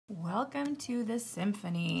Welcome to the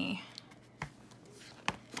symphony.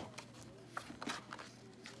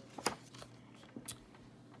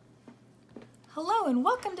 Hello and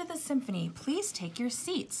welcome to the symphony. Please take your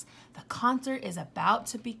seats. The concert is about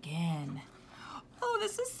to begin. Oh,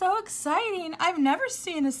 this is so exciting. I've never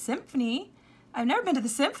seen a symphony. I've never been to the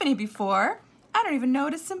symphony before. I don't even know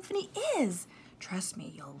what a symphony is. Trust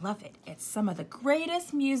me, you'll love it. It's some of the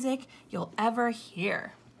greatest music you'll ever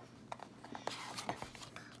hear.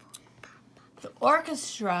 The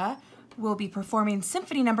orchestra will be performing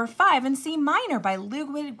Symphony No. 5 in C minor by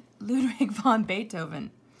Ludwig van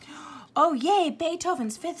Beethoven. Oh yay,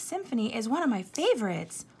 Beethoven's Fifth Symphony is one of my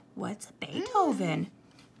favorites. What's Beethoven?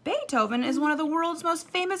 Beethoven is one of the world's most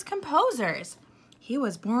famous composers. He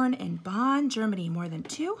was born in Bonn, Germany more than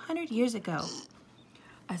 200 years ago.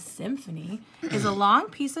 A symphony is a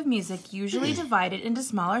long piece of music usually divided into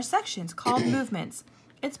smaller sections called movements.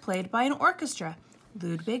 It's played by an orchestra.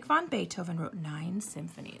 Ludwig van Beethoven wrote 9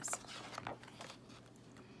 symphonies.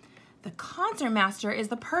 The concertmaster is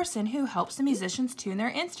the person who helps the musicians tune their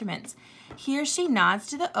instruments. He or she nods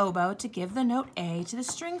to the oboe to give the note A to the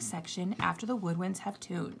string section after the woodwinds have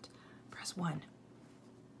tuned. Press 1.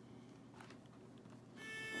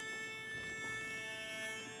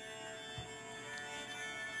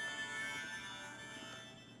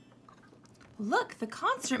 Look, the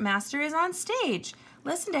concertmaster is on stage.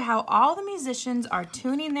 Listen to how all the musicians are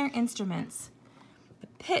tuning their instruments. The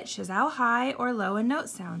pitch is how high or low a note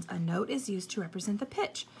sounds. A note is used to represent the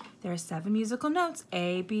pitch. There are 7 musical notes,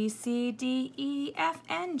 A, B, C, D, E, F,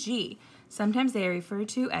 and G. Sometimes they are referred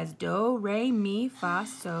to as Do, Re, Mi, Fa,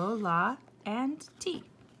 Sol, La, and Ti.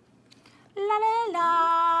 La, la,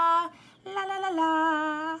 la, la, la, la,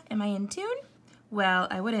 la. Am I in tune? Well,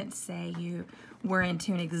 I wouldn't say you were in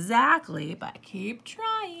tune exactly, but keep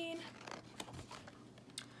trying.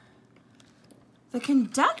 The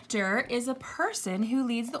conductor is a person who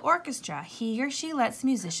leads the orchestra. He or she lets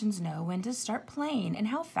musicians know when to start playing and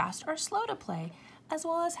how fast or slow to play, as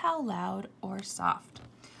well as how loud or soft.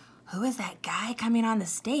 Who is that guy coming on the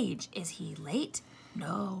stage? Is he late?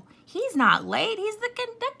 No, he's not late. He's the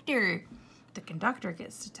conductor. The conductor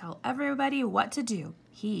gets to tell everybody what to do.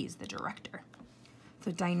 He's the director.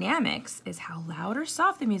 The dynamics is how loud or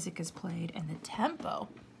soft the music is played, and the tempo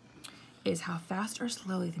is how fast or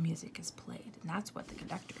slowly the music is played, and that's what the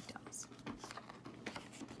conductor does.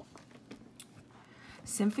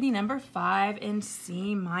 Symphony No. 5 in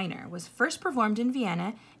C minor was first performed in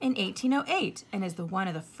Vienna in 1808 and is one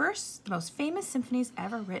of the most famous symphonies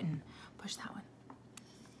ever written. Push that one.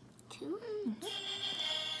 2.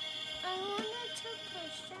 I wanted to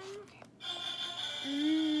push them.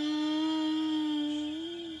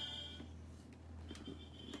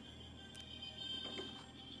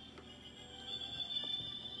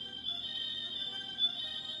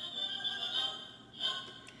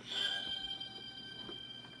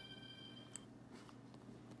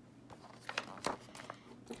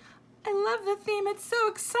 I love the theme. It's so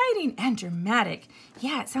exciting and dramatic.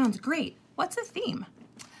 Yeah, it sounds great. What's a theme?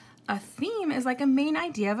 A theme is like a main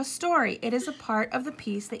idea of a story. It is a part of the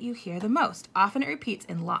piece that you hear the most. Often it repeats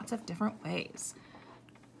in lots of different ways.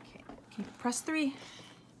 Okay, press 3.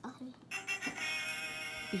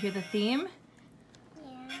 You hear the theme?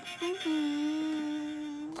 Yeah.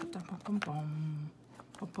 Bum, bum, bum.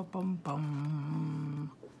 Bum, bum, bum,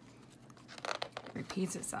 bum.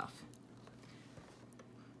 Repeats itself.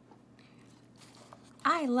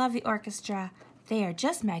 I love the orchestra. They are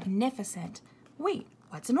just magnificent. Wait,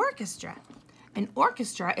 what's an orchestra? An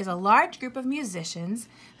orchestra is a large group of musicians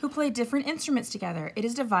who play different instruments together. It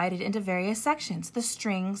is divided into various sections: the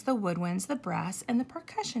strings, the woodwinds, the brass, and the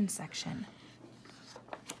percussion section.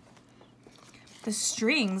 The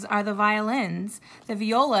strings are the violins, the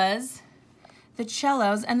violas, the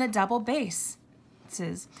cellos, and the double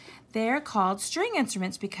basses. They're called string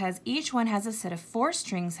instruments because each one has a set of 4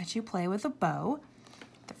 strings that you play with a bow.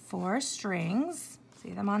 4 strings.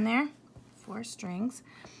 See them on there? 4 strings.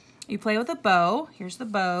 You play with a bow. Here's the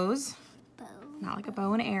bows. Bow. Not like a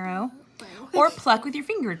bow and arrow. Bow. Or pluck with your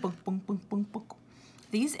fingers. Boom, boom, boom, boom, boom.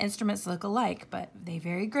 These instruments look alike, but they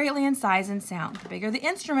vary greatly in size and sound. The bigger the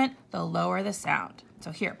instrument, the lower the sound.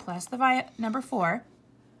 So here, press the number 4.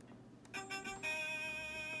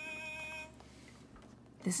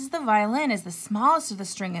 This is the violin, is the smallest of the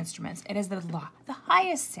string instruments. It is the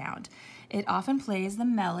highest sound. It often plays the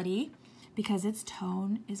melody because its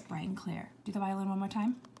tone is bright and clear. Do the violin one more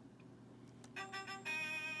time.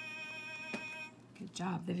 Good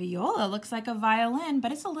job. The viola looks like a violin,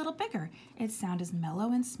 but it's a little bigger. Its sound is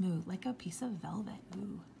mellow and smooth, like a piece of velvet.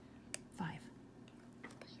 Ooh. 5.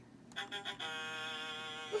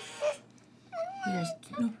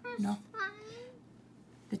 No.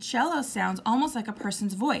 The cello sounds almost like a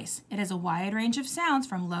person's voice. It has a wide range of sounds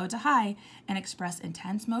from low to high and express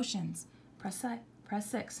intense motions. Press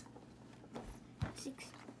 6. 6.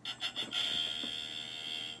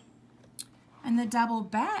 And the double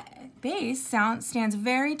bass stands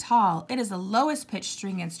very tall. It is the lowest pitched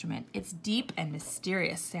string instrument. Its deep and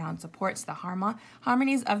mysterious sound supports the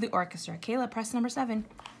harmonies of the orchestra. Kayla, press number 7.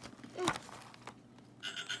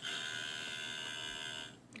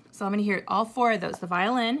 So I'm going to hear all 4 of those. The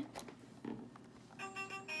violin,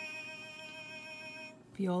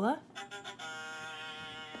 viola,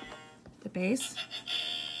 the bass,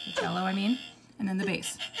 the cello, and then the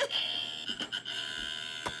bass.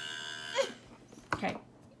 Okay.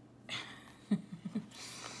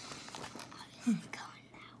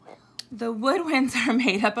 The woodwinds are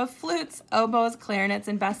made up of flutes, oboes, clarinets,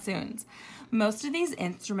 and bassoons. Most of these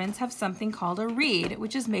instruments have something called a reed,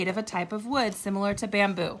 which is made of a type of wood similar to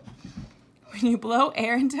bamboo. When you blow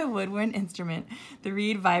air into a woodwind instrument, the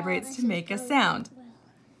reed vibrates to make a sound.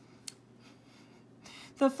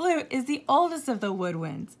 The flute is the oldest of the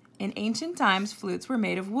woodwinds. In ancient times, flutes were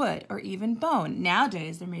made of wood or even bone.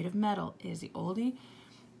 Nowadays, they're made of metal. It is the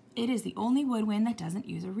only woodwind that doesn't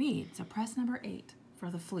use a reed. So press number 8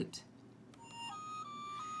 for the flute.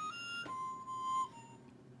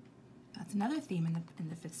 That's another theme in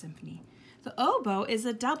the 5th Symphony. The oboe is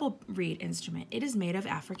a double reed instrument. It is made of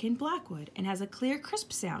African blackwood and has a clear,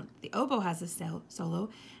 crisp sound. The oboe has a solo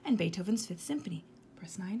in Beethoven's 5th Symphony.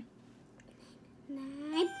 Press 9.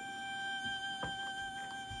 9.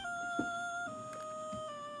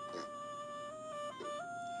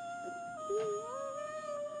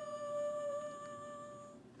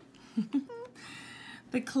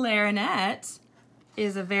 The clarinet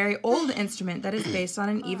is a very old instrument that is based on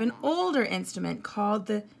an even older instrument called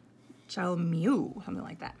the chalmiu, something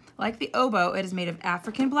like that. Like the oboe, it is made of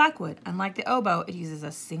African blackwood. Unlike the oboe, it uses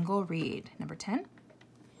a single reed. Number 10.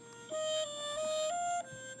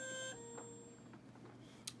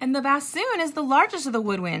 And the bassoon is the largest of the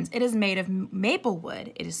woodwinds. It is made of maple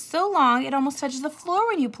wood. It is so long, it almost touches the floor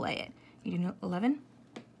when you play it. You do know 11?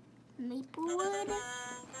 Maple wood.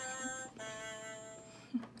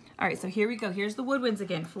 All right, so here we go. Here's the woodwinds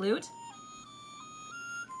again. Flute.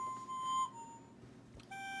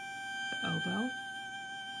 The oboe.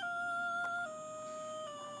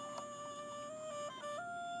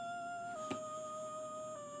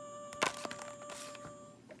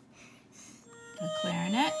 The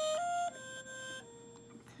clarinet.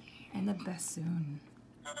 And the bassoon.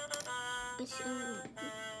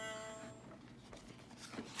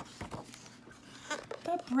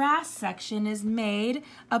 The brass section is made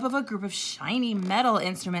up of a group of shiny metal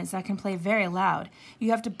instruments that can play very loud.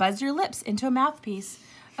 You have to buzz your lips into a mouthpiece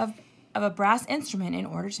of a brass instrument in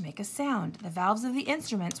order to make a sound. The valves of the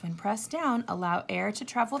instruments, when pressed down, allow air to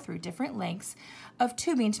travel through different lengths of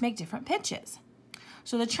tubing to make different pitches.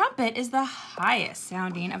 So the trumpet is the highest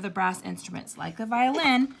sounding of the brass instruments. Like the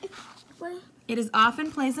violin, it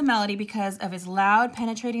often plays a melody because of its loud,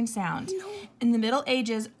 penetrating sound. In the Middle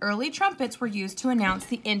Ages, early trumpets were used to announce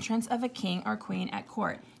the entrance of a king or queen at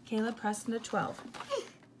court. Caleb, press into 12.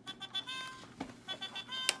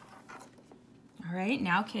 All right,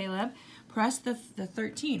 now Caleb, press the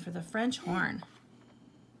 13 for the French horn.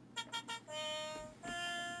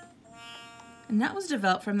 And that was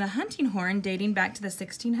developed from the hunting horn dating back to the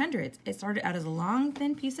 1600s. It started out as a long,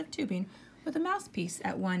 thin piece of tubing with a mouthpiece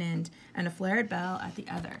at one end and a flared bell at the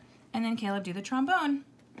other. And then Caleb, do the trombone.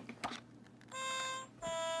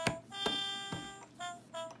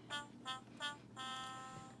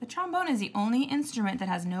 The trombone is the only instrument that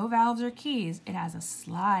has no valves or keys. It has a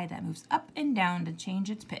slide that moves up and down to change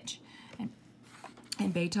its pitch. And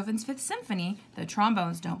in Beethoven's 5th Symphony, the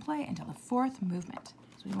trombones don't play until the 4th movement.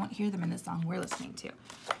 So we won't hear them in the song we're listening to.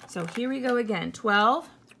 So here we go again. 12,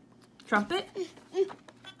 trumpet.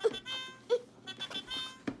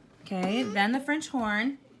 Okay, then the French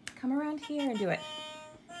horn. Come around here and do it.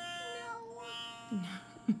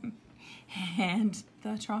 No. And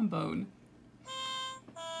the trombone.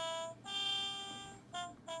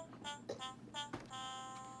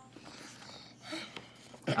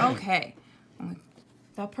 Okay.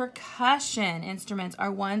 The percussion instruments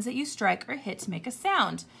are ones that you strike or hit to make a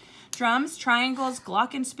sound. Drums, triangles,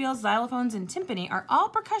 glockenspiels, xylophones, and timpani are all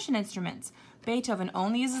percussion instruments. Beethoven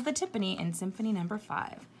only uses the timpani in Symphony No.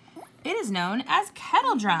 5. It is known as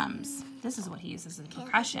kettle drums. This is what he uses as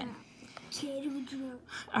percussion.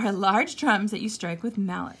 Are large drums that you strike with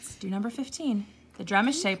mallets. Do number 15. The drum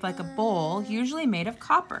is shaped like a bowl, usually made of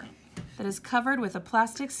copper, that is covered with a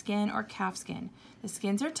plastic skin or calf skin. The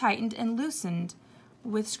skins are tightened and loosened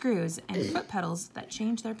with screws and foot pedals that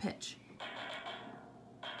change their pitch.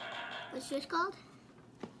 What's yours called?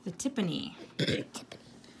 The timpani.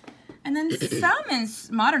 And then some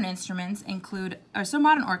modern instruments include, or some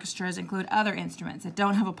modern orchestras include other instruments that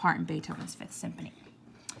don't have a part in Beethoven's Fifth Symphony.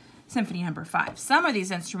 Symphony number 5. Some of these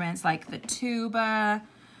instruments, like the tuba,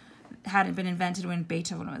 hadn't been invented when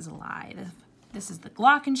Beethoven was alive. This is the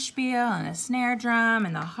glockenspiel and the snare drum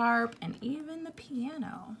and the harp, and even the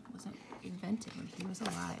piano wasn't invented when he was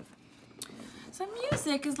alive. So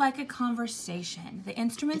music is like a conversation. The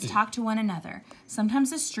instruments talk to one another.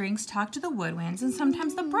 Sometimes the strings talk to the woodwinds, and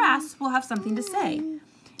sometimes the brass will have something to say.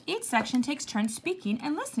 Each section takes turns speaking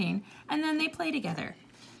and listening, and then they play together.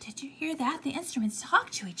 Did you hear that? The instruments talk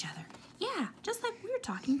to each other. Yeah, just like we're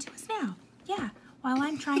talking to us now. Yeah, while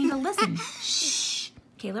I'm trying to listen. Shh.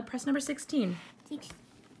 Caleb, press number 16.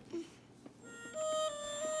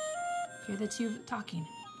 Hear the two talking.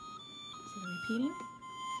 Is it repeating?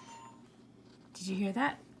 Did you hear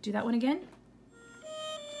that? Do that one again.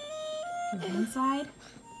 The one side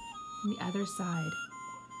and the other side.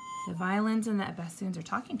 The violins and the bassoons are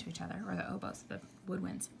talking to each other, or the oboes, the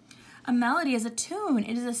woodwinds. A melody is a tune.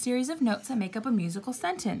 It is a series of notes that make up a musical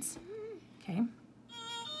sentence. Okay.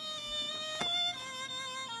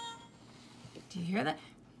 Do you hear that?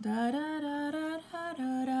 Da da da da da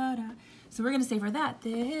da da da. So we're going to say for that,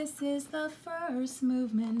 this is the first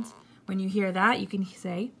movement. When you hear that, you can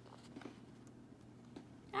say,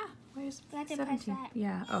 where's 17?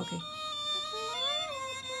 Yeah, okay.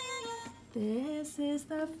 This is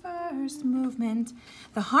the first movement.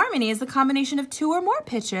 The harmony is the combination of 2 or more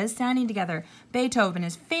pitches sounding together. Beethoven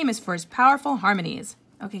is famous for his powerful harmonies.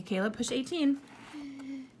 Okay, Caleb, push 18.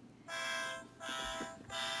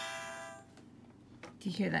 Do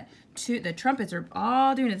you hear that? The trumpets are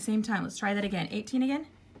all doing it at the same time. Let's try that again. 18 again.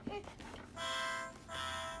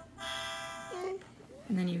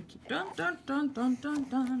 And then you keep dun, dun, dun, dun, dun,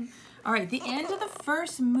 dun. All right, the end of the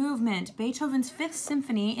first movement. Beethoven's Fifth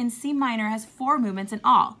Symphony in C minor has 4 movements in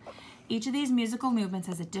all. Each of these musical movements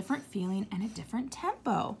has a different feeling and a different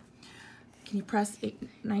tempo. Can you press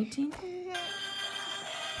 19?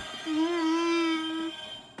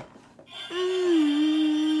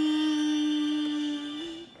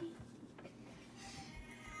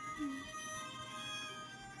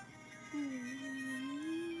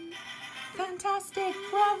 Fantastic,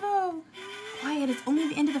 bravo. Quiet, it's only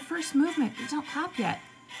the end of the first movement. You don't clap yet.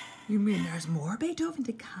 You mean there's more Beethoven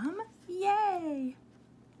to come? Yay.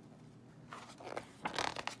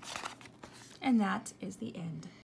 And that is the end.